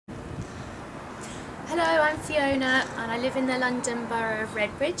Hello, I'm Fiona and I live in the London Borough of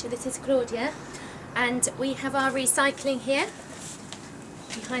Redbridge. This is Claudia and we have our recycling here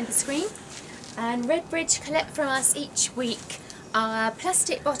behind the screen, and Redbridge collect from us each week our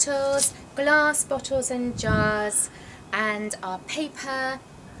plastic bottles, glass bottles and jars, and our paper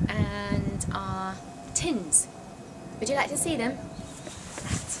and our tins. Would you like to see them?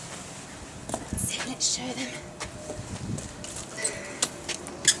 Let's show them.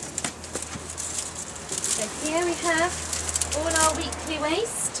 So here we have all our weekly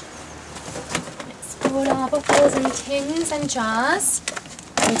waste. It's all our bottles and tins and jars,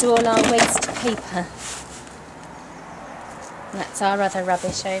 and all our waste paper. And that's our other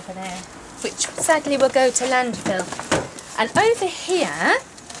rubbish over there, which sadly will go to landfill. And over here,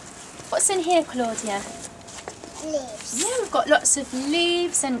 what's in here, Claudia? Leaves. Yeah, we've got lots of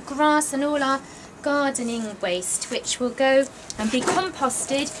leaves and grass and all our gardening waste, which will go and be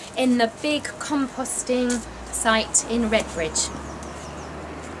composted in the big composting site in Redbridge.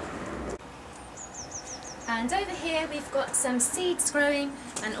 And over here we've got some seeds growing,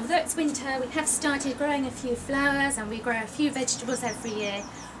 and although it's winter we have started growing a few flowers and we grow a few vegetables every year,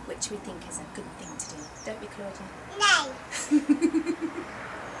 which we think is a good thing to do, don't we, Claudia? No.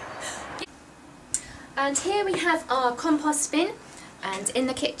 And here we have our compost bin, and in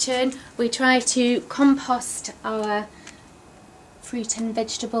the kitchen we try to compost our fruit and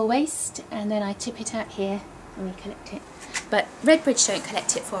vegetable waste, and then I tip it out here and we collect it. But Redbridge don't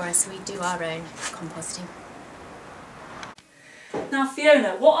collect it for us, we do our own composting. Now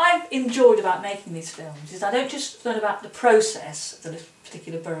Fiona, what I've enjoyed about making these films is I don't just learn about the process that a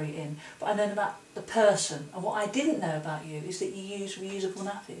particular borough you're in, but I learn about the person. And what I didn't know about you is that you use reusable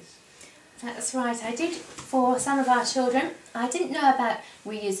nappies. That's right, I did for some of our children. I didn't know about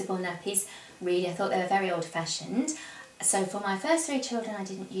reusable nappies, really. I thought they were very old-fashioned. So for my first 3 children I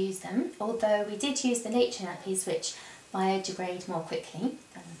didn't use them, although we did use the nature nappies, which biodegrade more quickly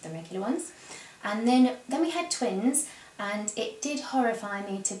than the regular ones. And then we had twins, and it did horrify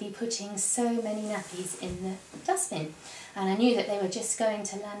me to be putting so many nappies in the dustbin. And I knew that they were just going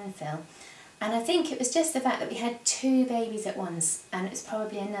to landfill. And I think it was just the fact that we had 2 babies at once, and it was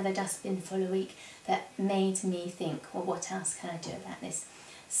probably another dustbin full a week, that made me think, well, what else can I do about this?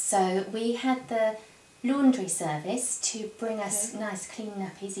 So we had the laundry service to bring us nice clean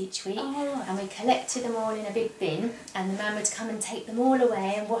nappies each week, and we collected them all in a big bin, and the man would come and take them all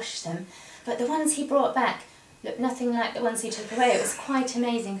away and wash them. But the ones he brought back looked nothing like the ones he took away. It was quite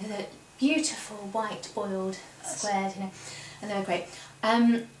amazing, because they're beautiful, white, boiled, squared, you know, and they were great.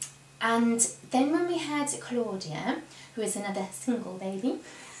 And then when we had Claudia, who is another single baby,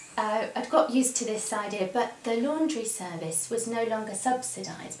 I'd got used to this idea, but the laundry service was no longer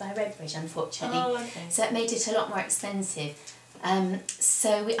subsidised by Redbridge, unfortunately. Oh, okay. So it made it a lot more expensive.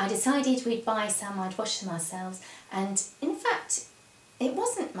 So I decided we'd buy some, I'd wash them ourselves, and in fact it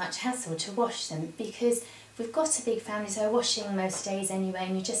wasn't much hassle to wash them, because we've got a big family, so we're washing most days anyway,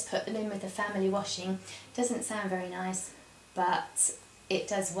 and you just put them in with the family washing. Doesn't sound very nice, but it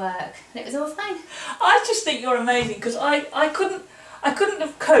does work, and it was all fine. I just think you're amazing, because I couldn't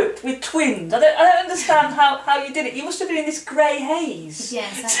have coped with twins. I don't understand how you did it. You must have been in this grey haze.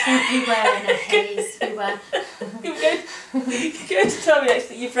 Yes, I think we were in a haze. We were. You're going to tell me next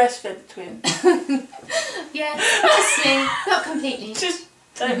that you breastfed the twin. Yeah, mostly, not completely. Just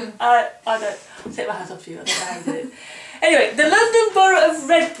don't. I don't. I'll take my hat off to you. I don't know how you did it. Anyway, the London Borough of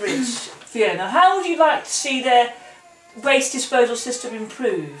Redbridge, Fiona. How would you like to see their waste disposal system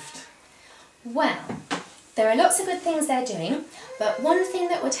improved? Well, there are lots of good things they're doing, but one thing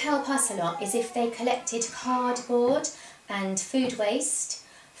that would help us a lot is if they collected cardboard and food waste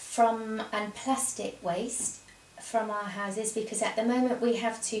and plastic waste from our houses, because at the moment we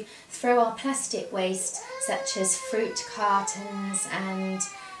have to throw our plastic waste, such as fruit cartons and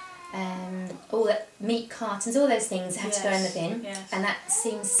all the meat cartons, all those things have to go in the bin, and that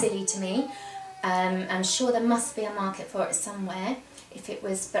seems silly to me. I'm sure there must be a market for it somewhere, if it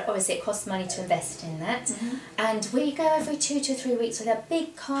was, but obviously it costs money to invest in that. And we go every 2 to 3 weeks with a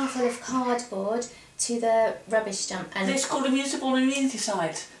big car full of cardboard to the rubbish dump. And it's called a municipal amenity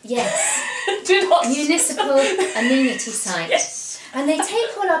site. Yes. Do not. Municipal amenity site. Yes. And they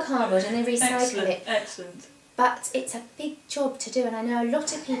take all our cardboard and they recycle it. Excellent. But it's a big job to do, and I know a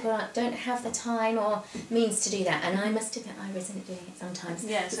lot of people don't have the time or means to do that, and I must admit I resent doing it sometimes.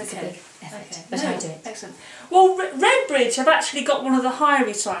 Yes, it's okay. a big effort, but I do it. Excellent. Well, Redbridge have actually got one of the higher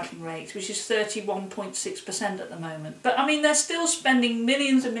recycling rates, which is 31.6% at the moment. But I mean, they're still spending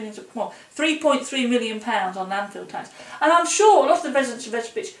millions and millions of, well, £3.3 million on landfill tax. And I'm sure a lot of the residents of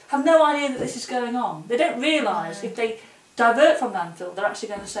Redbridge have no idea that this is going on. They don't realise if they divert from landfill, they're actually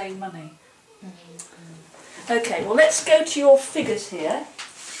going to save money. Okay, well let's go to your figures here.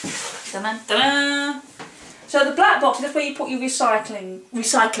 Ta-da. So the black box, that's where you put your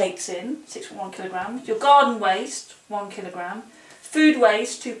recyclates in, 6.1 kilograms. Your garden waste, 1 kilogram. Food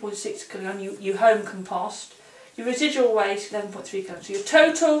waste, 2.6 kilograms. You home compost. Your residual waste, 11.3 kilograms. So your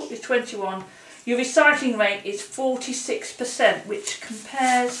total is 21. Your recycling rate is 46%, which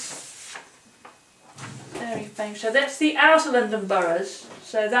compares very faint. So that's the outer London boroughs.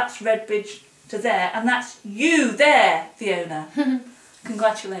 So that's Redbridge to there, and that's you there, Fiona.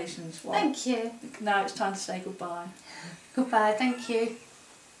 Congratulations. Well, thank you. now it's time to say goodbye. Goodbye, thank you.